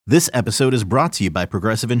This episode is brought to you by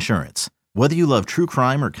Progressive Insurance. Whether you love true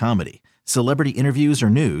crime or comedy, celebrity interviews or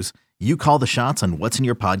news, you call the shots on what's in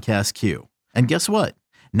your podcast queue. And guess what?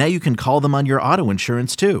 Now you can call them on your auto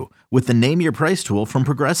insurance too with the Name Your Price tool from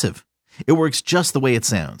Progressive. It works just the way it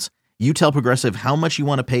sounds. You tell Progressive how much you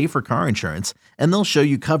want to pay for car insurance, and they'll show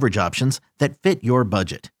you coverage options that fit your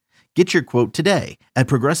budget. Get your quote today at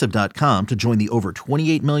Progressive.com to join the over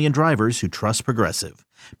 28 million drivers who trust Progressive.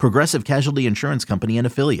 Progressive Casualty Insurance Company and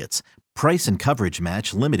Affiliates. Price and coverage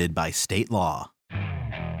match limited by state law.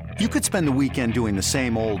 You could spend the weekend doing the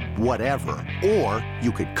same old whatever, or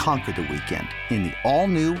you could conquer the weekend in the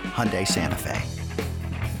all-new Hyundai Santa Fe.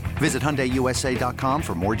 Visit HyundaiUSA.com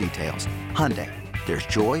for more details. Hyundai, there's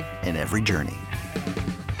joy in every journey.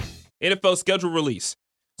 NFL schedule release.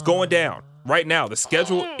 It's going down right now. The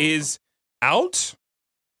schedule is out.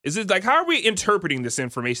 Is it like, how are we interpreting this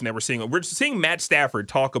information that we're seeing? We're seeing Matt Stafford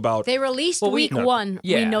talk about. They released week one.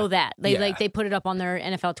 Yeah. We know that. They Yeah. they put it up on their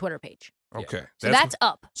NFL Twitter page. Okay. So that's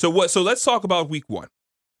up. So what? So let's talk about week one.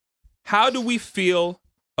 How do we feel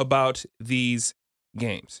about these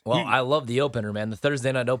games? Well, I love the opener, man. The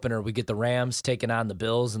Thursday night opener, we get the Rams taking on the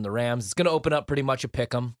Bills, and the Rams, it's going to open up pretty much a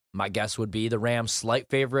pick 'em. My guess would be the Rams slight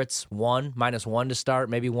favorites, -1 to start,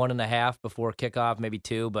 maybe 1.5 before kickoff, maybe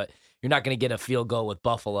 2, but you're not going to get a field goal with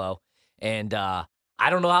Buffalo. And I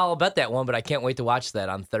don't know how I'll bet that one, but I can't wait to watch that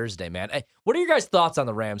on Thursday, man. Hey, what are your guys' thoughts on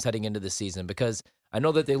the Rams heading into the season? Because I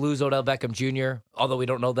know that they lose Odell Beckham Jr., although we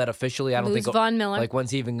don't know that officially. I don't Lose think Von Miller. like when's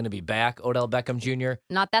he even going to be back, Odell Beckham Jr.?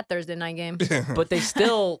 Not that Thursday night game. But they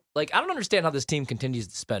still, like, I don't understand how this team continues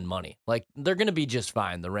to spend money. Like, they're going to be just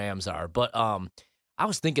fine, the Rams are. But I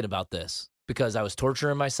was thinking about this because I was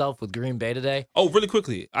torturing myself with Green Bay today. Oh, really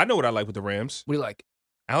quickly. I know what I like with the Rams. We like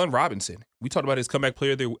Allen Robinson. We talked about his comeback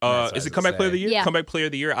player of the what I is was it comeback gonna player of the say. year? Yeah. Comeback player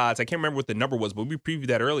of the year odds. I can't remember what the number was, but we previewed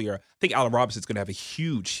that earlier. I think Allen Robinson's going to have a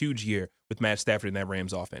huge year with Matt Stafford in that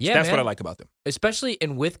Rams offense. Yeah, That's man. what I like about them. especially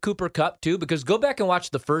and with Cooper Kupp too, because go back and watch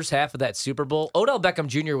the first half of that Super Bowl. Odell Beckham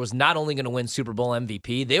Jr. was not only going to win Super Bowl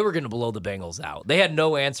MVP, they were going to blow the Bengals out. They had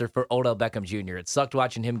no answer for Odell Beckham Jr. It sucked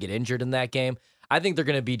watching him get injured in that game. I think they're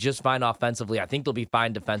going to be just fine offensively. I think they'll be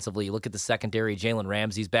fine defensively. You look at the secondary, Jalen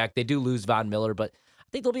Ramsey's back. They do lose Von Miller, but I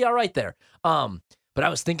think they'll be all right there. But I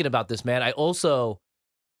was thinking about this, man.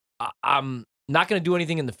 I'm not going to do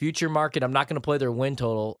anything in the future market. I'm not going to play their win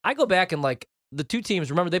total. I go back and like the two teams,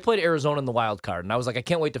 remember they played Arizona in the wild card. And I was like, I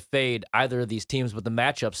can't wait to fade either of these teams, but the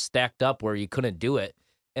matchups stacked up where you couldn't do it.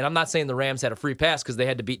 And I'm not saying the Rams had a free pass because they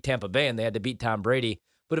had to beat Tampa Bay and they had to beat Tom Brady.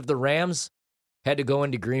 But if the Rams had to go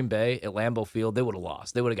into Green Bay at Lambeau Field, they would have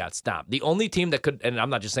lost. They would have got stomped. The only team that could, and I'm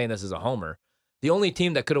not just saying this as a homer, the only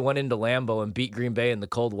team that could have went into Lambeau and beat Green Bay in the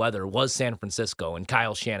cold weather was San Francisco and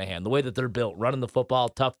Kyle Shanahan. The way that they're built, running the football,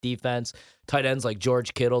 tough defense, tight ends like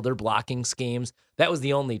George Kittle, their blocking schemes, that was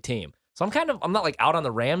the only team. So I'm not like out on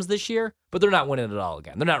the Rams this year, but they're not winning it all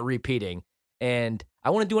again. They're not repeating. And I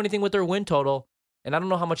want to do anything with their win total, and I don't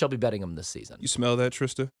know how much I'll be betting them this season. You smell that,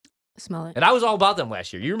 Trista? Smell it. And I was all about them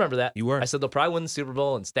last year. You remember that. You were. I said they'll probably win the Super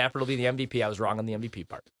Bowl and Stafford will be the MVP. I was wrong on the MVP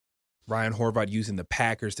part. Ryan Horvath using the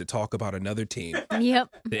Packers to talk about another team. Yep.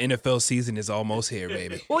 The NFL season is almost here,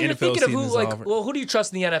 baby. Well, you're NFL thinking of who, season is like, over. well, who do you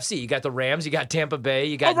trust in the NFC? You got the Rams, you got Tampa Bay,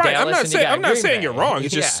 you got Oh, right. Dallas, I'm not Green saying Bay. you're wrong.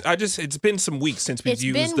 It's Yeah. just it's been some weeks since we've It's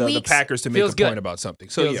used been the weeks. Packers to make Feels a point good. about something.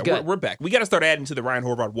 So Feels yeah, good. we're back. We got to start adding to the Ryan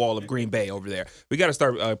Horvath wall of Green Bay over there. We got to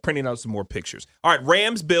start printing out some more pictures. All right,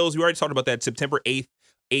 Rams, Bills. We already talked about that. September 8th,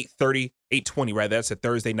 8:30, 8:20. Right, that's a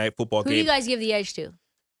Thursday night football Who game. do you guys give the edge to?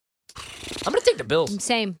 I'm going to take the Bills.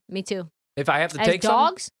 Same. Me too. If I have to As take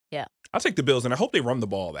dogs? Yeah. I'll take the Bills, and I hope they run the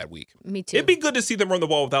ball that week. Me too. It'd be good to see them run the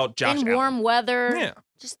ball without Josh in Allen. warm weather. Yeah.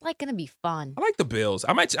 Just like gonna be fun. I like the Bills.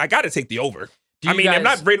 I got to take the over. Do I you mean, I'm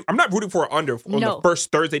guys- not rooting for an under on No. the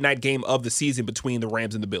first Thursday night game of the season between the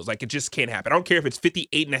Rams and the Bills. Like, it just can't happen. I don't care if it's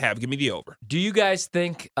 58.5. Give me the over. Do you guys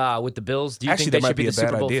think with the Bills, do you Actually, think that they might should be be the a bad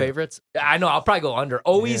Super Bowl idea. favorites? I know. I'll probably go under.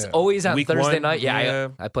 Always Yeah. on Week Thursday one, night. Yeah, yeah.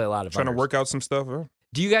 I play a lot of Trying to unders. work out some stuff. Huh?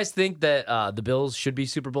 Do you guys think that the Bills should be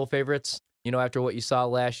Super Bowl favorites? You know, after what you saw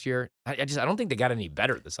last year, I don't think they got any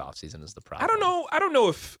better this offseason is the problem. I don't know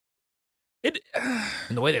if it.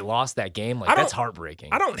 And the way they lost that game, like I don't- that's heartbreaking.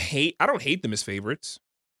 I don't hate them as favorites.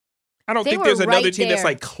 I don't They think were there's another right team that's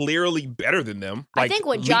there. like clearly better than them. I Like, think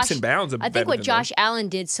what leaps Josh- and bounds. I think what Josh Allen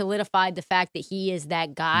did solidified the fact that he is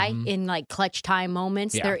that guy Mm-hmm. in like clutch time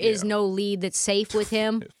moments. Yeah. There is no lead that's safe with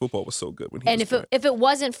him. Football was so good when he And was if it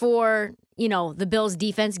wasn't for, the Bills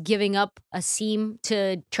defense giving up a seam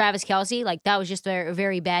to Travis Kelce, like that was just a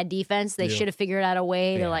very bad defense. They should have figured out a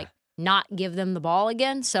way to Yeah. like not give them the ball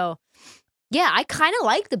again. So Yeah, I kind of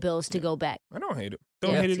like the Bills to go back. I don't hate it.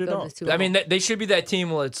 Don't Yeah, hate to it at go to all. the Super I mean, Bowl. they should be that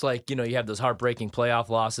team where it's like, you have those heartbreaking playoff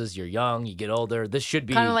losses. You're young, you get older. This should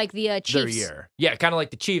be kind of like the their Chiefs. year. Yeah, kind of like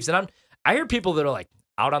the Chiefs. And I hear people that are like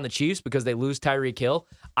out on the Chiefs because they lose Tyreek Hill.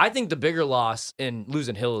 I think the bigger loss in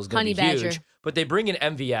losing Hill is going Honey to be huge. Badger. But they bring in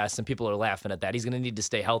MVS, and people are laughing at that. He's going to need to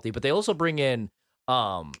stay healthy. But they also bring in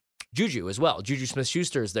Juju as well. Juju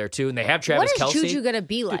Smith-Schuster is there too, and they have Travis What is Kelce. Juju gonna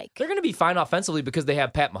be like? They're going to be fine offensively because they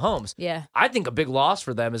have Pat Mahomes. Yeah. I think a big loss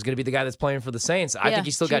for them is going to be the guy that's playing for the Saints. I Yeah, think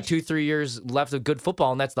he's still got 2-3 years left of good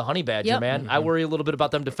football, and that's the Honey Badger, Yep. man. I worry a little bit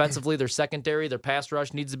about them defensively. Their secondary, their pass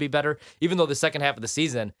rush needs to be better. Even though the second half of the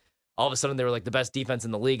season, all of a sudden they were like the best defense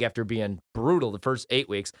in the league after being brutal the first 8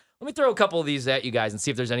 weeks. Let me throw a couple of these at you guys and see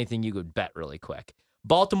if there's anything you could bet really quick.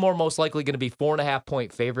 Baltimore most likely going to be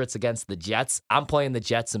 4.5-point favorites against the Jets. I'm playing the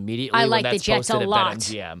Jets immediately. I when like the that's Jets a posted at lot.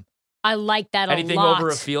 BetMGM. I like that a Anything lot. over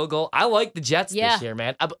a field goal? I like the Jets Yeah. this year,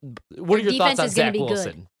 man. What are Their your thoughts defense on is gonna Zach be good.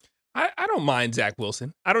 Wilson? I don't mind Zach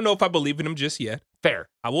Wilson. I don't know if I believe in him just yet. Fair.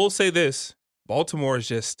 I will say this: Baltimore is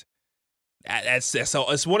just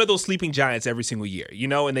it's one of those sleeping giants every single year,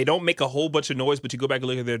 and they don't make a whole bunch of noise. But you go back and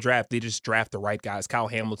look at their draft; they just draft the right guys. Kyle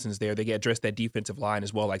Hamilton's there. They address that defensive line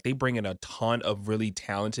as well. Like they bring in a ton of really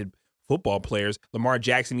talented football players. Lamar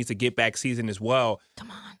Jackson needs a get back season as well. Come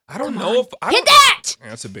on. I don't know if I Hit that! Yeah,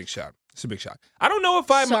 that's a big shot. It's a big shot. I don't know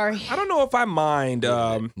if I. Sorry. I don't know if I mind.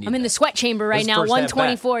 I'm in the sweat chamber right This now. first half bet.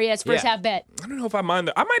 124. Yeah, it's first Yeah. half bet. I don't know if I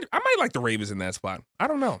mind. I might like the Ravens in that spot. I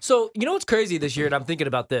don't know. So, you know what's crazy this year, and I'm thinking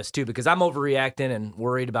about this too, because I'm overreacting and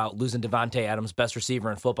worried about losing Devontae Adams, best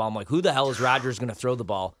receiver in football. I'm like, who the hell is Rodgers going to throw the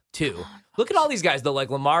ball to? Look at all these guys, though, like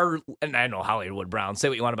Lamar, and I know Hollywood Brown. Say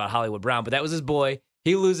what you want about Hollywood Brown, but that was his boy.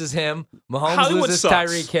 He loses him. Mahomes Hollywood loses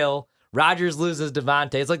sucks. Tyreek Hill. Rodgers loses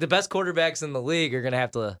Devontae. It's like the best quarterbacks in the league are going to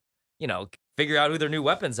have to, figure out who their new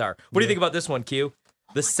weapons are. What do you think about this one, Q?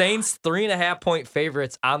 The Saints 3.5-point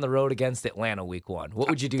favorites on the road against Atlanta week 1. What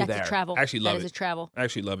would you do That's there? a travel. I actually love That is it. a travel. I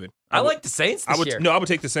actually love it. I like the Saints this year. I would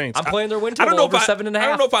take the Saints. I'm playing their win I don't total know over if 7.5. I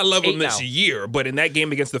don't know if I love them 8 this now. year, but in that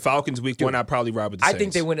game against the Falcons week 1, I'd probably ride with the I Saints.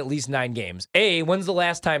 think they win at least 9 games. When's the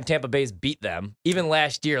last time Tampa Bay's beat them? Even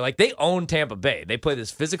last year. Like, they own Tampa Bay. They play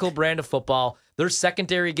this physical brand of football. Their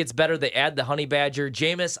secondary gets better. They add the Honey Badger.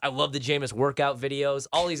 Jameis, I love the Jameis workout videos.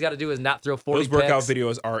 All he's got to do is not throw 40 Those workout picks.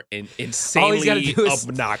 videos are All he's insanely gotta do is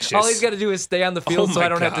obnoxious. All he's got to do is stay on the field Oh so my I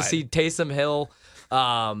don't have to God. see Taysom Hill,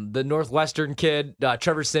 the Northwestern kid,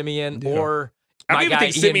 Trevor Simeon, or I my don't even guy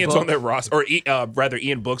think Ian Simeon's Book. on their roster, or rather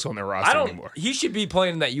Ian Book's on their roster anymore. He should be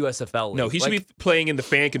playing in that USFL league. No, he should Like, be playing in the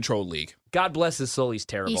fan control league. God bless his soul. He's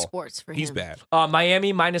terrible. Esports for him. He's bad.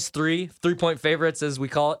 Miami -3.5-point favorites, as we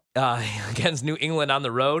call it, against New England on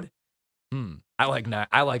the road. I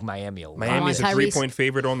like Miami a lot. Miami's a Tyrese. 3-point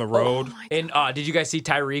favorite on the road. Oh my And did you guys see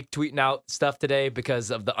Tyreek tweeting out stuff today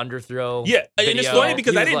because of the underthrow? Yeah, and it's video? funny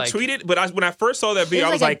because He I was didn't like, tweet it, but when I first saw that video, It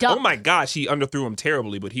I was was like like, a oh duck. my gosh, he underthrew him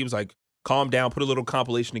terribly. But he was like, calm down, put a little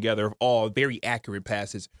compilation together of all very accurate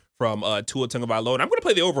passes from Tua Tagovailoa. And I'm going to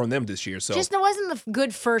play the over on them this year. So Just it wasn't the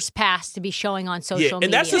good first pass to be showing on social yeah, media.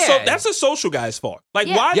 and that's Yeah. that's a social guy's fault. Like,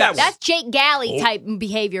 Yeah, why yes. that? That's Jake Galley Oh. type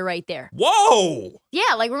behavior right there. Whoa!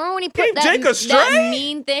 Yeah, like remember when he put Gave that, Jake a that stray?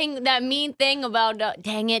 mean thing about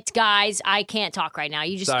dang it, guys, I can't talk right now.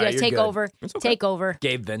 You just Sorry, gotta you're take good. over. It's okay. Take over.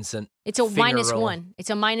 Gabe Vincent. It's a Finger -1. roll.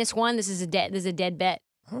 It's a -1. This is a dead bet.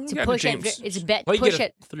 You To got push James, it. It's a bet. Well, you Push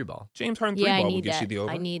get it. a 3-ball. James Harden Yeah, 3 I ball will need get that. you the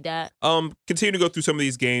over. I need that. Continue to go through some of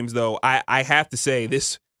these games, though. I have to say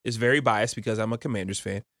this is very biased because I'm a Commanders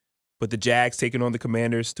fan. But the Jags taking on the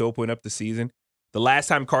Commanders to open up the season. The last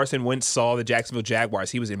time Carson Wentz saw the Jacksonville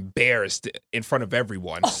Jaguars, he was embarrassed in front of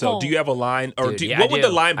everyone. So, do you have a line, or Dude, yeah, what I would do.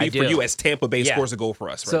 the line I be for do. you as Tampa Bay Yeah. scores a goal for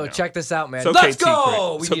us? So right now? check this out, man. So Let's KT go.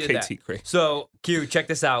 Craig. We So needed KT that. Craig. So Q, check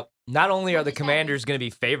this out. Not only are the Commanders going to be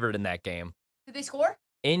favored in that game Did they score?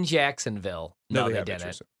 in Jacksonville, no, they haven't, didn't.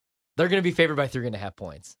 Tristan. They're going to be favored by 3.5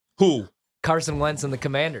 points. Who? Carson Wentz and the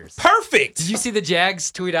Commanders. Perfect. Did you see the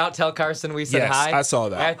Jags tweet out, tell Carson we said Yes, hi? I saw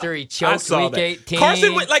that. After he I choked saw week that. 18.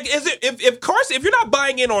 Carson Wentz, like, is it if Carson, if you're not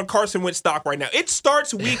buying in on Carson Wentz stock right now, it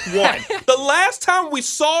starts week 1. The last time we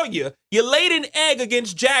saw you laid an egg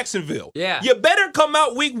against Jacksonville. Yeah. You better come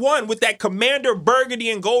out week 1 with that Commander burgundy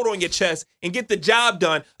and gold on your chest and get the job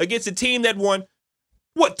done against a team that won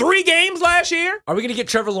What, 3 games last year? Are we going to get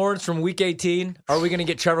Trevor Lawrence from week 18? Or are we going to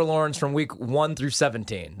get Trevor Lawrence from week 1 through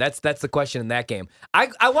 17? That's the question in that game.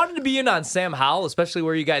 I wanted to be in on Sam Howell, especially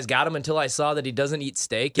where you guys got him, until I saw that he doesn't eat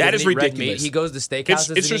steak. That is eat red ridiculous. meat. He goes to steakhouses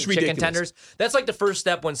and It's just eats chicken ridiculous. tenders. That's like the first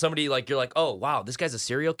step when somebody you're like, oh, wow, this guy's a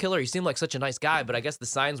serial killer. He seemed like such a nice guy, but I guess the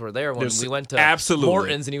signs were there when we went to absolutely.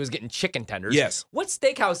 Morton's and he was getting chicken tenders. Yes. What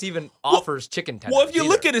steakhouse even offers chicken tenders? Well, if you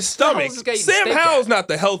look at his stomach, Sam Howell's not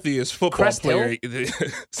the healthiest football Crest player.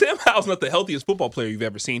 Sam Howell's not the healthiest football player you've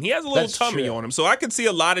ever seen. He has a little That's tummy true. on him, so I can see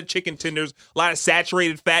a lot of chicken tenders, a lot of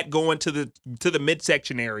saturated fat going to the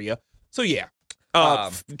midsection area. So yeah,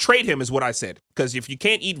 trade him is what I said. Because if you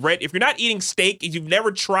can't eat if you're not eating steak, if you've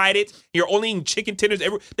never tried it, you're only eating chicken tenders.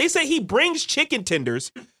 They say he brings chicken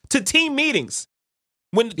tenders to team meetings.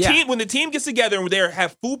 When the team gets together and they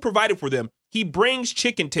have food provided for them, he brings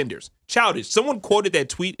chicken tenders. Childish. Someone quoted that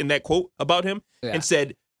tweet in that quote about him and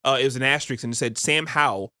said it was an asterisk and it said Sam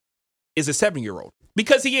Howell is a 7-year-old.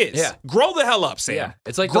 Because he is. Yeah. Grow the hell up, Sam. Yeah.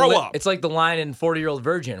 It's like grow up. It's like the line in 40-Year-Old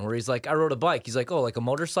Virgin where he's like, I rode a bike. He's like, oh, like a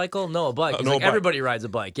motorcycle? No, a bike. He's no, like, a bike. everybody rides a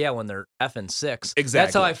bike. Yeah, when they're effing 6. Exactly.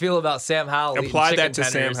 That's how I feel about Sam Howell. Apply eating that chicken to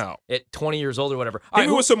Sam tenders Howell. at 20 years old or whatever. Hit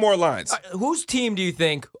me with some more lines. Whose team do you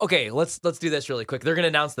think? Okay, let's do this really quick. They're going to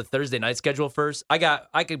announce the Thursday night schedule first.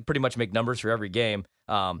 I could pretty much make numbers for every game.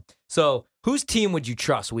 So whose team would you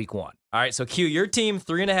trust week 1? All right, so Q, your team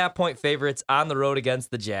 3.5-point favorites on the road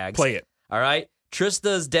against the Jags. Play it. All right.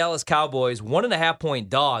 Trista's Dallas Cowboys 1.5-point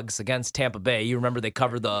dogs against Tampa Bay. You remember they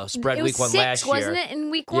covered the spread It was week 1 6, last year. wasn't it, in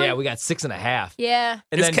week 1? Yeah, we got 6.5. Yeah.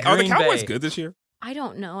 And then Are the Green Cowboys Bay. good this year? I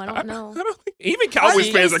don't know. I don't know. Even Cowboys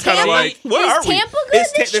Is fans are kind of Tampa- like, what is are we? Tampa good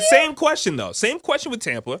It's this the year? same question, though. Same question with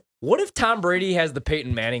Tampa. What if Tom Brady has the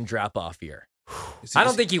Peyton Manning drop-off year? I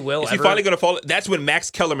don't think he will. Is he ever. finally going to fall? That's when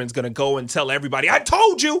Max Kellerman's going to go and tell everybody, I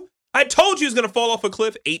told you he's going to fall off a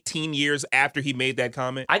cliff 18 years after he made that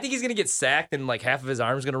comment. I think he's going to get sacked and like half of his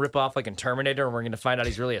arm's going to rip off like in Terminator, and we're going to find out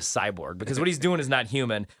he's really a cyborg because what he's doing is not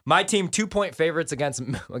human. My team 2-point favorites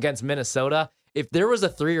against Minnesota. If there was a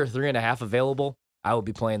 3 or 3.5 available, I would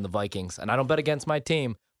be playing the Vikings. And I don't bet against my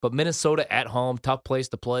team, but Minnesota at home, tough place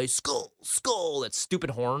to play. Skull, that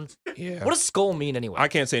stupid horn. Yeah. What does skull mean anyway? I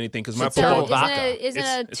can't say anything because my It's football.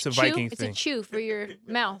 It's a Viking chew? thing. It's a chew for your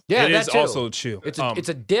mouth. yeah, it that is too. also chew. It's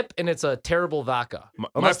a dip and it's a terrible vodka.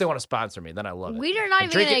 Unless they want to sponsor me, then I love it. We are not I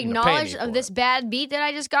even drink going to it and they're paying acknowledge me of for this it. bad beat that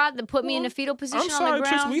I just got that put me in a fetal position sorry, on the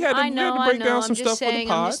Tristan, ground. we had to- I we had know, to break I know. down I'm some just stuff for the saying,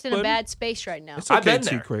 pod, I'm just in a but- bad space right now. It's I've okay, been T.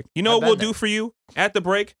 there. Crick. You know I've what we'll been do there. for you at the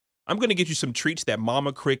break? I'm going to get you some treats that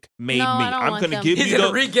Mama Crick made No, me. I don't I'm want going to them. give He's you going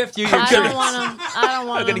to the, re-gift you I'm your I gonna- don't want them. I don't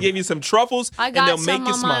want I'm going to them. give you some truffles, I and got they'll some make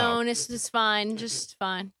you on my smile. own. It's fine. Just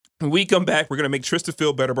fine. When we come back, we're going to make Trista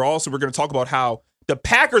feel better, but also we're going to talk about how the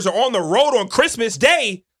Packers are on the road on Christmas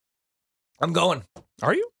Day. I'm going.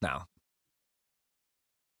 Are you? No.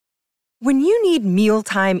 When you need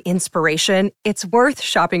mealtime inspiration, it's worth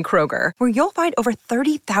shopping Kroger, where you'll find over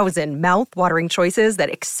 30,000 mouth-watering choices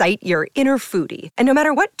that excite your inner foodie. And no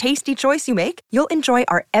matter what tasty choice you make, you'll enjoy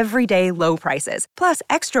our everyday low prices, plus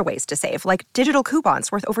extra ways to save, like digital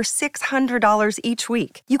coupons worth over $600 each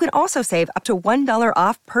week. You can also save up to $1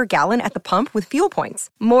 off per gallon at the pump with fuel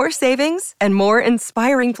points. More savings and more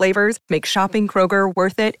inspiring flavors make shopping Kroger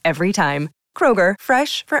worth it every time. Kroger,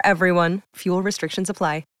 fresh for everyone. Fuel restrictions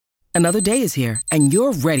apply. Another day is here, and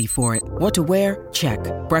you're ready for it. What to wear? Check.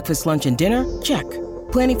 Breakfast, lunch, and dinner? Check.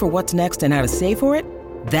 Planning for what's next and how to save for it?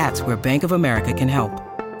 That's where Bank of America can help.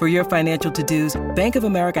 For your financial to-dos, Bank of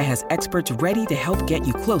America has experts ready to help get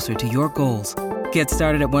you closer to your goals. Get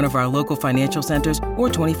started at one of our local financial centers or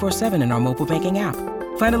 24/7 in our mobile banking app.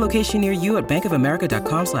 Find a location near you at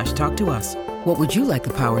bankofamerica.com/talktous. What would you like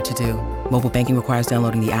the power to do? Mobile banking requires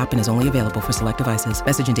downloading the app and is only available for select devices.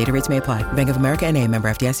 Message and data rates may apply. Bank of America NA, member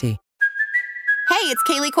FDIC. Hey, it's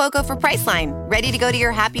Kaylee Cuoco for Priceline. Ready to go to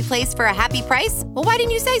your happy place for a happy price? Well, why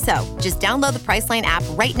didn't you say so? Just download the Priceline app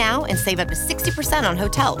right now and save up to 60% on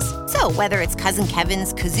hotels. So whether it's Cousin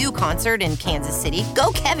Kevin's Kazoo Concert in Kansas City,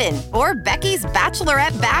 go Kevin, or Becky's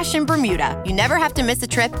Bachelorette Bash in Bermuda, you never have to miss a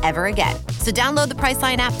trip ever again. So download the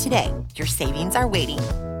Priceline app today. Your savings are waiting.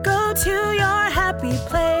 Go to your happy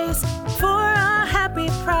place for a happy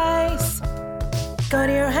price. Go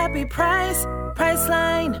to your happy price,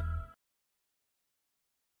 Priceline.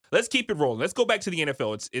 Let's keep it rolling. Let's go back to the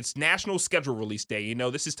NFL. It's National Schedule Release Day. You know,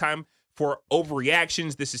 this is time for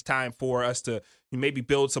overreactions. This is time for us to maybe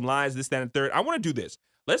build some lines, this, that, and third. I want to do this.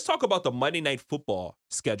 Let's talk about the Monday Night Football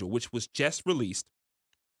schedule, which was just released.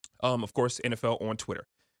 Of course, NFL on Twitter.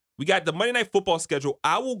 We got the Monday Night Football schedule.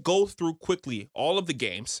 I will go through quickly all of the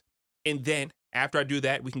games, and then after I do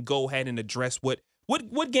that, we can go ahead and address what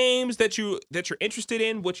What games that you're interested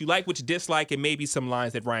in, what you like, what you dislike, and maybe some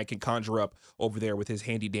lines that Ryan can conjure up over there with his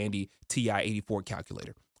handy dandy TI-84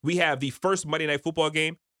 calculator. We have the first Monday Night Football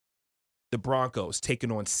game. The Broncos taking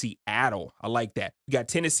on Seattle. I like that. We got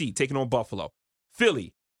Tennessee taking on Buffalo.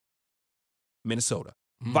 Philly, Minnesota.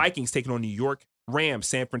 Vikings taking on New York. Rams,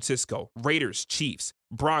 San Francisco. Raiders, Chiefs.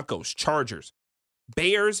 Broncos, Chargers.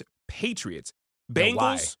 Bears, Patriots.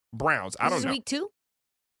 Bengals, Browns. I don't This know. is week 2?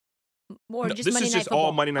 Or No, just this Monday is Night just Football?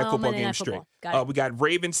 all Monday Night Football Monday Night games straight. Football. Got it. We got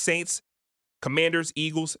Ravens, Saints, Commanders,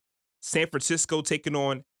 Eagles, San Francisco taking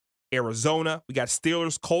on Arizona. We got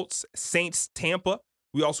Steelers, Colts, Saints, Tampa.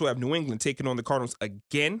 We also have New England taking on the Cardinals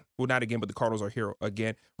again. Well, not again, but the Cardinals are here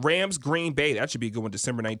again. Rams, Green Bay. That should be a good one,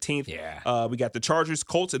 December 19th. Yeah. We got the Chargers,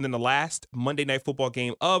 Colts, and then the last Monday Night Football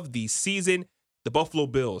game of the season, the Buffalo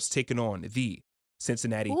Bills taking on the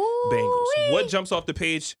Cincinnati Bengals. What jumps off the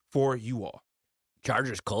page for you all?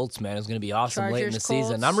 Chargers Colts, man, is going to be awesome late in the Chargers,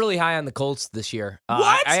 season. Colts. I'm really high on the Colts this year. What?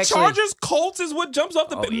 I actually, Chargers, Colts is what jumps off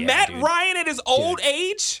the page? yeah, Matt dude. Ryan at his old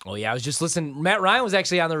age? Oh, yeah, I was just listening. Matt Ryan was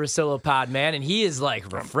actually on the Rosillo pod, man, and he is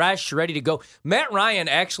like refreshed, ready to go. Matt Ryan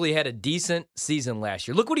actually had a decent season last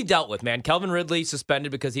year. Look what he dealt with, man. Kelvin Ridley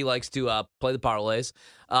suspended because he likes to play the parlays.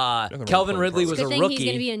 Kelvin Ridley was Good a thing rookie. he's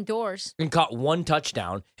going to be indoors. And caught 1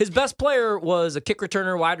 touchdown. His best player was a kick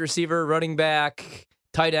returner, wide receiver, running back,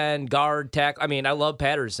 tight end, guard, tackle. I mean, I love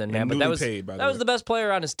Patterson, man, but that newly was paid, by the that was way. the best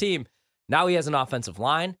player on his team. Now he has an offensive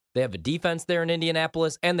line. They have a defense there in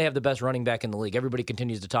Indianapolis, and they have the best running back in the league. Everybody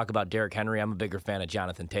continues to talk about Derrick Henry. I'm a bigger fan of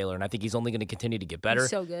Jonathan Taylor, and I think he's only going to continue to get better. He's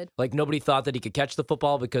so good. Like, nobody thought that he could catch the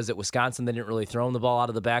football because at Wisconsin, they didn't really throw him the ball out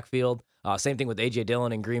of the backfield. Same thing with A.J.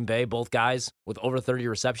 Dillon and Green Bay, both guys with over 30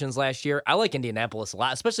 receptions last year. I like Indianapolis a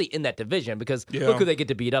lot, especially in that division, because look who they get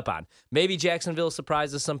to beat up on. Maybe Jacksonville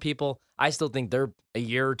surprises some people. I still think they're a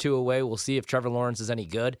year or two away. We'll see if Trevor Lawrence is any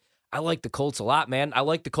good. I like the Colts a lot, man. I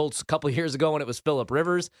liked the Colts a couple of years ago when it was Phillip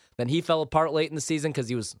Rivers. Then he fell apart late in the season because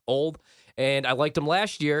he was old. And I liked him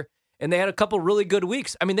last year. And they had a couple really good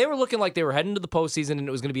weeks. I mean, they were looking like they were heading to the postseason, and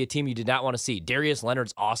it was going to be a team you did not want to see. Darius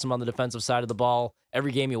Leonard's awesome on the defensive side of the ball.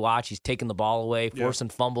 Every game you watch, he's taking the ball away, forcing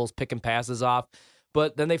fumbles, picking passes off.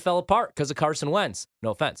 But then they fell apart because of Carson Wentz.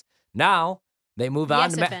 No offense. Now they move on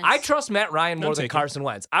Yes, to Matt. offense. I trust Matt Ryan more I'll than take it. Carson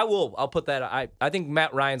Wentz. I will. I'll put that. I think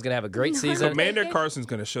Matt Ryan's going to have a great season. Commander Carson's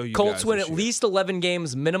going to show you Colts guys win this at year. least 11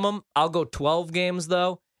 games minimum. I'll go 12 games,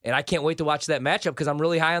 though. And I can't wait to watch that matchup because I'm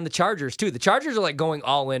really high on the Chargers, too. The Chargers are like going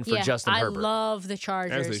all in for Justin Herbert. I love the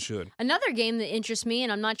Chargers. As they should. Another game that interests me,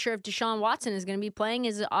 and I'm not sure if Deshaun Watson is going to be playing,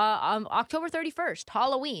 is October 31st,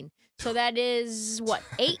 Halloween. So that is, what,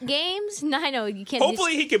 8 games? No, I know you can't.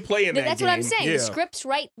 Hopefully he can play in that That's game. what I'm saying. Yeah. The scripts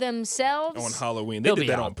write themselves On Halloween. They They'll did be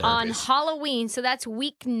that out on there. on purpose. Halloween. So that's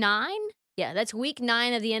week 9. Yeah, that's week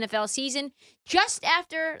 9 of the NFL season. Just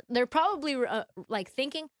after they're probably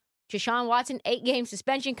thinking, Deshaun Watson, 8-game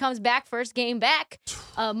suspension, comes back, first game back.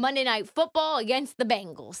 Monday Night Football against the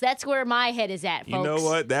Bengals. That's where my head is at, folks. You know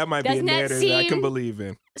what? That might be a Doesn't that narrative that I can seem- believe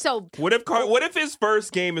in. So, What if his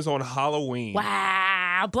first game is on Halloween?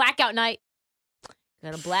 wow, blackout night.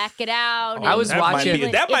 Gotta black it out. I was that watching- Might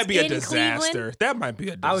be, that might be a It's in disaster. Cleveland. That might be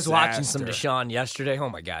a disaster. I was watching some Deshaun yesterday. Oh,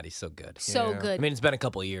 my God, he's so good. So Yeah. good. I mean, it's been a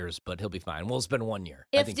couple of years, but he'll be fine. Well, it's been 1 year.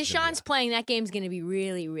 I if think he's gonna be Deshaun's playing, that game's going to be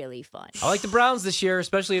really, really fun. I like the Browns this year,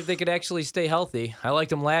 especially if they could actually stay healthy. I liked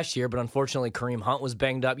them last year, but unfortunately, Kareem Hunt was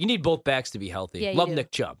banged up. You need both backs to be healthy. Yeah, you Love do. Nick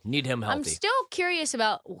Chubb. Need him healthy. I'm still curious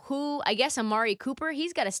about who, I guess Amari Cooper,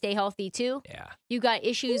 he's got to stay healthy too. Yeah. You got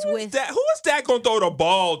issues Who with is Dak going to throw the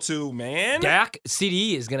ball to, man? Dak, CDE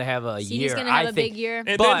is going to have a CD's year. going to have I a think big year.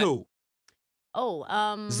 And But- then who?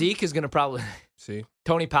 Zeke is going to probably. See?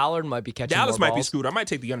 Tony Pollard might be catching Dallas more might be balls. screwed. I might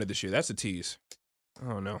take the under this year. That's a tease. I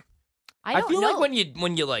don't know. I don't feel know.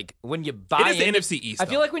 like when you buy It is the into- NFC East. I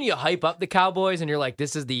feel though. like when you hype up the Cowboys and you're like,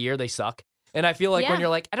 this is the year they suck. And I feel like when Yeah. you're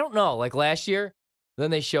like, I don't know, like last year,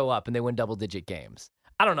 then they show up and they win double-digit games.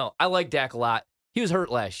 I don't know. I like Dak a lot. He was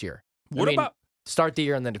hurt last year. What about start the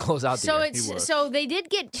year and then to close out the So year? He was. it's so they did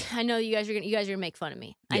get. I know you guys are gonna make fun of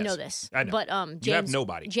me. I Yes, know this. I know. But You James have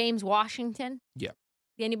nobody. James Washington. Yeah.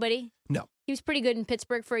 Anybody? No. He was pretty good in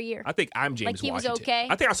Pittsburgh for a year. I think I'm James Like, he was Washington. okay?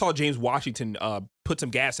 I think I saw James Washington put some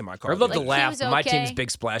gas in my car. I'd love the to other day. Like, he laugh. was but My okay. team's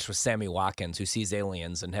big splash was Sammy Watkins, who sees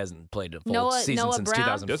aliens and hasn't played a full Noah season since Brown?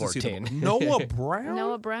 Doesn't see the- 2014. Noah Brown?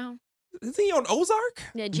 Noah Brown. Is he on Ozark?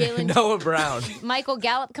 Yeah, Jalen. Noah Brown. Michael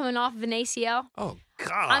Gallup coming off of an ACL. Oh,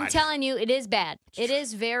 God. I'm telling you, it is bad. It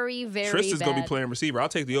is very, very Tristan's bad. going to be playing receiver. I'll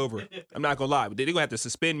take the over. I'm not going to lie. But they're going to have to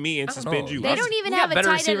suspend me and suspend you. They I'll- don't even We have got a better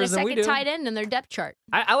tight end, a receivers than we second do. tight end in their depth chart.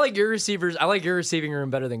 I like your receivers. I like your receiving room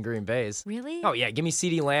better than Green Bay's. Really? Oh, yeah. Give me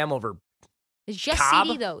CeeDee Lamb over It's just Cobb?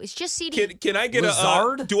 CD though. It's just CD. Can I get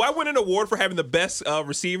Lazard? do I win an award for having the best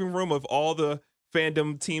receiving room of all the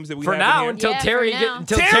fandom teams that we For have now, in here? until Yeah, for Terry now.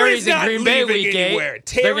 until Terry's Terry's in not Green Bay leaving week 8, anywhere. they're going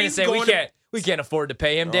to Terry's say going to- we can't afford to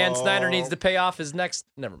pay him. Dan Snyder Oh. needs to pay off his next.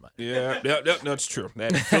 Never mind. Yeah, no, it's true.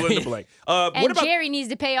 That fill in the blank. What And about Jerry needs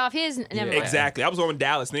to pay off his. Never mind. exactly? I was on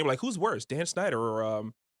Dallas, and they were like, "Who's worse, Dan Snyder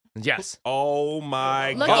or Yes. Oh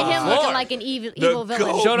my Look God! at him LaFleur. looking like an evil The villain.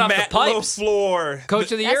 GOAT, Showed off the Matt pipes. LaFleur.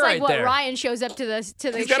 Coach of the That's year like right what there. Ryan shows up to the He's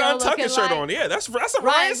show got an looking Untucker shirt like. on. Yeah, that's a Ryan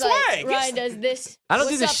Ryan's swag. like, Ryan does this. I don't do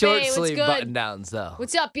What's the up, short babe? What's sleeve good? button downs though.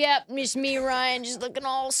 What's up? Yep, it's me, Ryan, just looking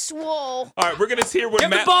all swole. All right, we're gonna hear what Give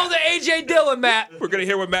the Matt. ball to AJ Dillon, Matt. We're gonna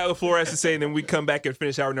hear what Matt LaFleur has to say, and then we come back and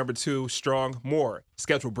finish hour number 2 strong. More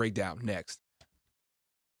schedule breakdown next.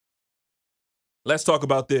 Let's talk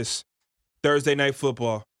about this. Thursday Night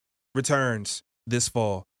Football returns this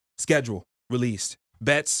fall. Schedule released.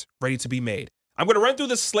 Bets ready to be made. I'm going to run through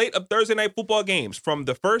the slate of Thursday Night Football games from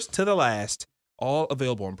the first to the last, all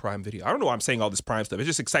available on Prime Video. I don't know why I'm saying all this Prime stuff. It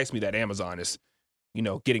just excites me that Amazon is,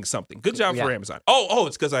 getting something. Good job for Yeah. Amazon. Oh,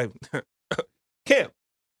 it's because Kim,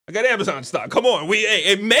 I got Amazon stock. Come on.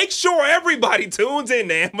 And make sure everybody tunes in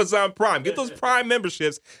to Amazon Prime. Get those Prime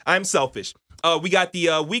memberships. I'm selfish. We got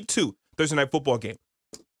the week 2 Thursday Night Football game.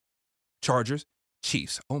 Chargers,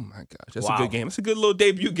 Chiefs. Oh, my gosh. That's a good game. It's a good little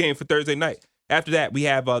debut game for Thursday night. After that, we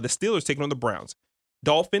have the Steelers taking on the Browns.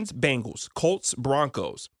 Dolphins, Bengals. Colts,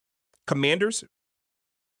 Broncos. Commanders,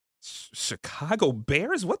 Chicago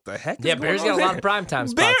Bears? What the heck is Yeah, going Bears on got a lot of there? primetime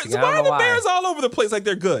spots. Bears, again. I why don't are know the Bears all over the place like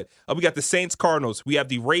they're good? We got the Saints, Cardinals. We have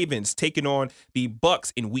the Ravens taking on the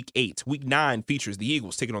Bucks in week 8. Week 9 features the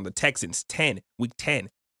Eagles taking on the Texans. Week 10,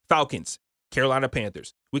 Falcons, Carolina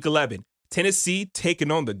Panthers. Week 11, Tennessee taking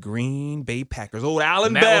on the Green Bay Packers. Old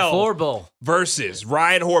Alan Matt Bell LaFleur Bowl. versus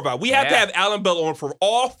Ryan Horvath. We have to Yeah. have Alan Bell on for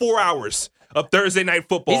all 4 hours of Thursday Night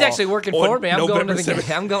Football. He's actually working on for me. I'm going to November the game.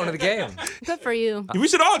 7th. I'm going to the game. Good for you. We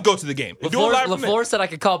should all go to the game. And do it live from there. LaFleur said I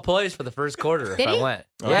could call plays for the first quarter Did if he? I went.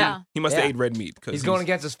 Oh, Yeah. He must Yeah. have ate red meat. He's going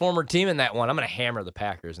against his former team in that one. I'm going to hammer the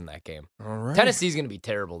Packers in that game. All right. Tennessee's going to be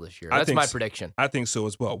terrible this year. I That's think my so. prediction. I think so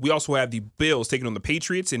as well. We also have the Bills taking on the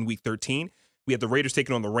Patriots in week 13. We have the Raiders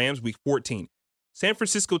taking on the Rams week 14. San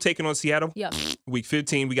Francisco taking on Seattle. Yep. Week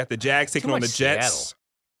 15, we got the Jags taking Too on the much Jets.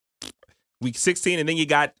 Week 16, and then you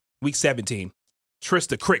got week 17,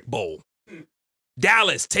 Trista Crick Bowl.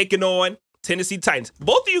 Dallas taking on Tennessee Titans.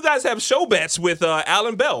 Both of you guys have show bets with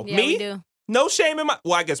Alan Bell. Yeah, Me? we do. No shame in my.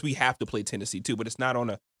 Well, I guess we have to play Tennessee too, but it's not on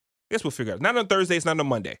a. I guess we'll figure it out. Not on Thursday. It's not on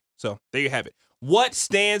Monday. So there you have it. What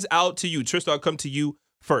stands out to you, Trista? I'll come to you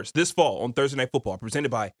first. This fall on Thursday Night Football, presented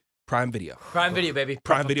by Prime Video. Prime Video, baby.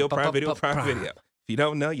 Prime Video. Prime Video. Prime Video. If you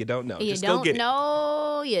don't know, you don't know. You Just go don't get it.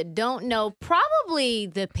 know. You don't know. Probably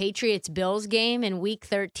the Patriots-Bills game in Week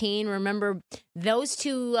 13. Remember those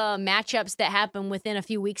two matchups that happened within a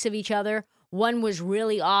few weeks of each other? One was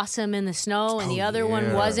really awesome in the snow, and the other one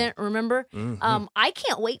yeah. wasn't. Remember? Mhm. I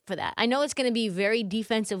can't wait for that. I know it's going to be very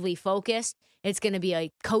defensively focused. It's going to be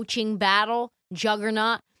a coaching battle,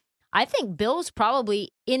 juggernaut. I think Bills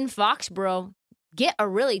probably in Foxborough get a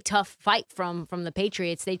really tough fight from the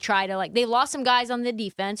Patriots. They try to they lost some guys on the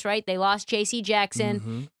defense, right? They lost J.C. Jackson.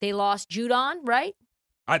 Mhm. They lost Judon, right?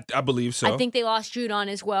 I believe so. I think they lost Judon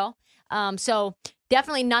as well. So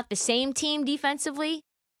definitely not the same team defensively.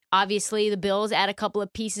 Obviously, the Bills add a couple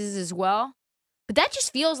of pieces as well. But that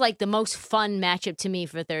just feels like the most fun matchup to me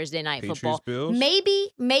for Thursday Night Football.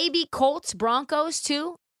 Patriots-Bills? Maybe Colts Broncos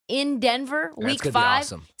too in Denver, That's week gonna be 5.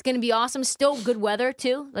 awesome. It's going to be awesome. Still good weather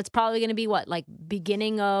too. That's probably going to be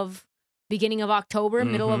beginning of October,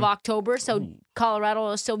 middle of October. So Colorado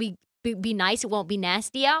will still be nice. It won't be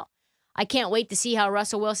nasty out. I can't wait to see how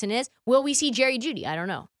Russell Wilson is. Will we see Jerry Jeudy? I don't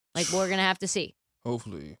know. We're going to have to see.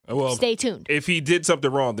 Hopefully. Well, Stay tuned. if he did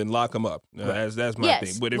something wrong, then lock him up. That's my Yes,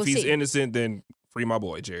 thing. But if we'll he's see. innocent, then free my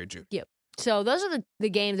boy, Jerry Jeudy. Yep. So those are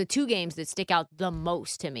the 2 games that stick out the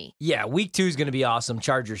most to me. Yeah, week 2 is going to be awesome.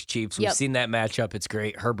 Chargers, Chiefs. We've Yep. seen that matchup. It's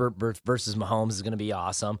great. Herbert versus Mahomes is going to be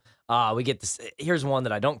awesome. We get this. Here's one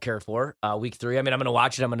that I don't care for. Week 3. I mean, I'm going to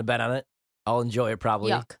watch it. I'm going to bet on it. I'll enjoy it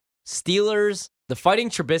probably. Yuck. Steelers, the Fighting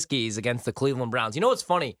Trubiskys against the Cleveland Browns. You know what's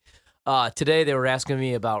funny? Today they were asking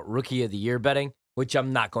me about Rookie of the Year betting, which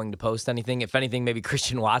I'm not going to post anything. If anything, maybe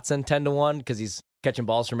Christian Watson 10-1 because he's catching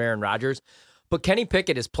balls from Aaron Rodgers. But Kenny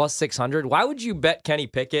Pickett is plus 600. Why would you bet Kenny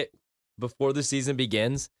Pickett before the season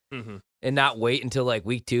begins and not wait until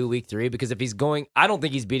week 2, week 3? Because if he's going, I don't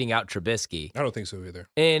think he's beating out Trubisky. I don't think so either.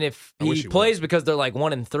 And if I wish he he plays because they're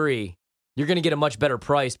 1-3, you're going to get a much better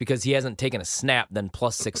price because he hasn't taken a snap than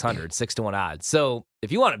plus 600, 6-1 odds. So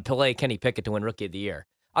if you want to play Kenny Pickett to win Rookie of the Year,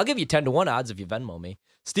 I'll give you 10-1 odds if you Venmo me.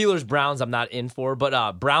 Steelers, Browns, I'm not in for,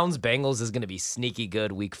 but Browns, Bengals is going to be sneaky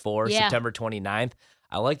good week 4, Yeah. September 29th.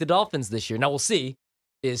 I like the Dolphins this year. Now we'll see.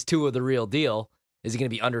 Is Tua the real deal? Is he going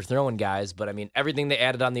to be underthrowing guys? But I mean, everything they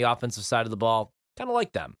added on the offensive side of the ball, kind of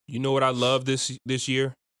like them. You know what I love this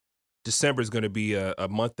year? December is going to be a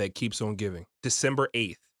month that keeps on giving. December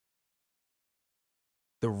 8th.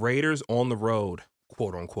 The Raiders on the road,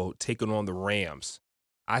 quote unquote, taking on the Rams.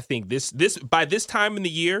 I think this by this time in the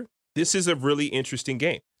year, this is a really interesting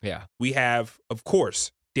game. Yeah. We have, of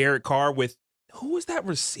course, Derek Carr with who was that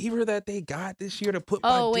receiver that they got this year to put?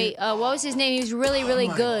 Oh, wait. What was his name? He was really, really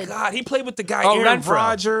good. God, he played with the guy Oh, Aaron Renfro.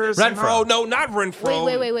 Rodgers. Renfro. No, not Renfro.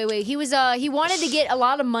 Wait. He was he wanted to get a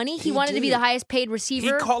lot of money. He wanted to be did. the highest paid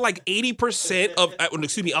receiver. He caught like 80% of,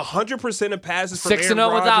 100% of passes from 6-0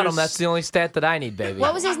 Aaron without Rodgers. him. That's the only stat that I need, baby.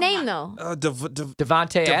 What was his name though?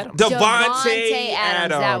 Devontae Adams. Devontae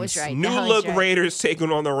Adams, that was right. New That was look right. Raiders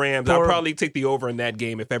taking on the Rams. I'll probably take the over in that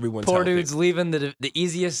game if everyone's Poor healthy. dude's leaving the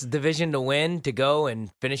easiest division to win to go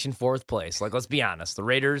and finish in 4th place. Like, let's be honest. The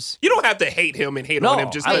Raiders. You don't have to hate him and hate No, on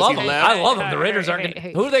him just I because love he him. left. I love him. The Raiders aren't going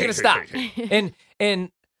to. Who are they going to stop?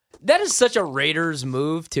 And that is such a Raiders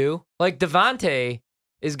move, too. Like, Devontae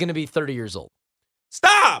is going to be 30 years old.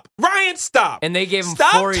 Stop, Ryan. Stop. And they gave him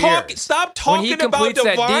stop 4 years. Stop When he talking about completes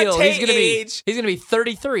that deal, Devontae he's going to age. be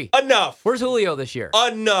 33. Enough. Where's Julio this year?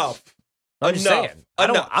 Enough. I'm just Enough. saying.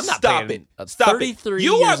 Enough. I'm not Stop paying it. a Stop 33 it.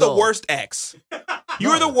 You are years the old. worst ex.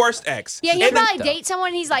 You're the worst ex. Yeah, he'll And then- probably date someone.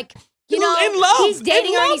 And he's like, He was in love. he's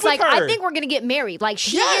dating In her, and love he's like, with her. I think we're gonna get married. Like,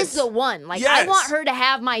 she Yes. is the one. Like, I Yes. want her to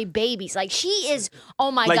have my babies. Like, she is. Oh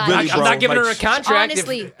my Like god. Billy I'm Bro, not giving her a like, contract.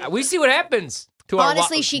 honestly- We see what happens. To our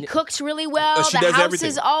Honestly, she cooks really well. She the does house everything.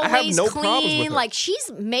 is I have always no problems with clean. her. Like,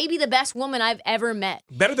 she's maybe the best woman I've ever met.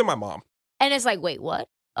 Better than my mom. And it's like, wait, what?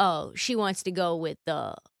 Oh, she wants to go with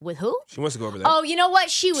who? She wants to go over there. Oh, you know what?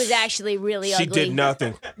 She was actually really she ugly. did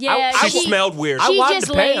nothing. Yeah, She she smelled weird. I She wanted just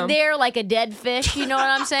to pay laid him. there like a dead fish. You know what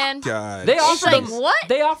I'm saying? God. They offered like, him what?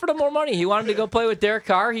 They offered him more money. He wanted to go play with Derek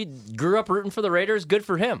Carr. He grew up rooting for the Raiders. Good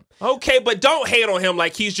for him. Okay, but don't hate on him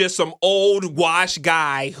like he's just some old wash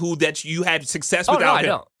guy who that you had success Oh without no, I him.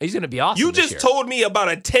 don't. He's going to be awesome. You this just year. told me about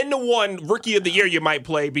a 10-1 rookie of the year you might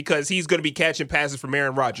play because he's going to be catching passes from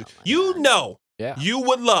Aaron Rodgers. You know, Yeah. you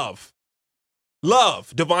would love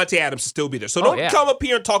Devontae Adams to still be there. So Oh, don't yeah. come up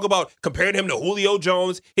here and talk about comparing him to Julio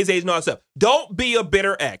Jones, his age and all that stuff. Don't be a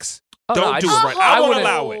bitter ex. Oh, no, Don't I do just- it right. I won't wouldn't-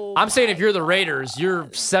 allow it. I'm saying if you're the Raiders, you're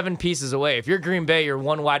 7 pieces away. If you're Green Bay, you're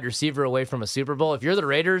one wide receiver away from a Super Bowl. If you're the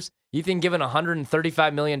Raiders, you think giving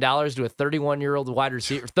 $135 million to a 31-year-old wide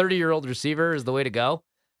receiver, 30-year-old receiver is the way to go?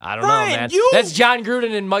 I don't Ryan, know, man. you- That's John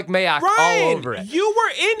Gruden and Mike Mayock all Ryan, over it. you were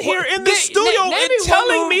in here in the Name studio me and one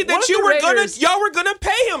telling of- me one that of you the were Raiders- y'all were gonna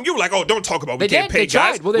pay him. You were like, oh, don't talk about we They can't did. pay They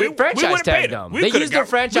guys. tried. Well, they franchise would've paid tagged him. him. We They could've used their got- we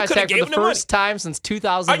franchise could've tag for gave the him the money. first time since Are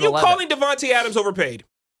 2011. you calling Devontae Adams overpaid?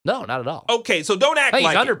 No, not at all. Okay, so don't act I think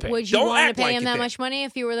like he's it. underpaid. Would you Don't want act to pay like him it that then. much money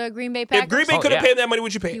if you were the Green Bay Packers? If Green Bay Oh, could have yeah. paid that money,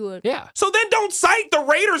 would you pay? You would. Yeah. So then don't cite the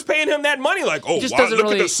Raiders paying him that money. Like, oh, It just wow, doesn't look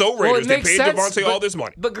really, at the So well, Raiders. it They makes paid sense, Devontae all but- this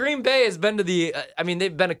money. But Green Bay has been to the,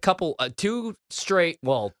 they've been a couple, 2 straight,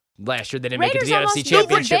 well, last year they didn't make it to Raiders the NFC almost beat the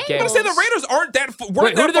Championship game. I said the Raiders aren't that Wait, weren't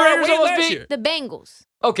who that did the far Raiders away almost last beat? year. The Bengals.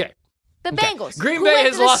 Okay. The Okay. Bengals. Green who Bay went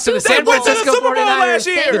has the lost to the Super San They went to the Francisco Super Bowl 49ers, last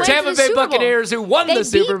year. They the went to Tampa the Bay Super Bowl. Buccaneers who won They the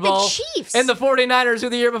Super beat the Bowl, Chiefs. and the 49ers who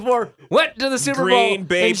the year before went to the Super Green Bowl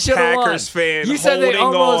Bay and should have won. Packers fan You said they holding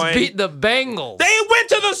almost on. beat the Bengals They went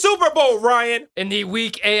to the Super Bowl, Ryan. in the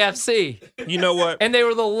weak AFC, You know what? and they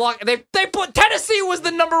were the luck. They put Tennessee was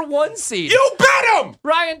the number 1 seed. You bet them.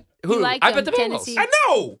 Ryan, who? liked I them, bet the Bengals. Tennessee. I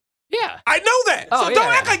know. Yeah. I know that. Oh, so yeah.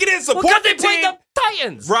 don't act like it didn't support Because they the played team. the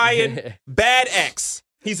Titans. Ryan, bad ex.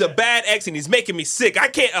 He's a bad ex, and he's making me sick. I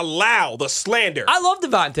can't allow the slander. I love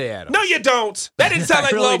Devontae Adams. No, you don't. That didn't sound I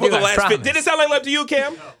like really love for do, the I last promise. bit. Did it sound like love to you,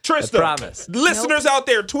 Cam? Tristan. promise. Listeners out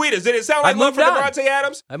there, tweet us. Did it sound like I love for moved on. Devontae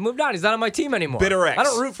Adams? I moved on. He's not on my team anymore. Bitter ex. I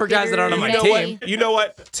don't root for guys that aren't on You my know team. what? You know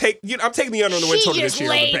what? I'm taking the under on the win She total just this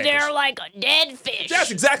year. on the laid Packers. there like a dead fish.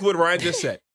 That's exactly what Ryan just said.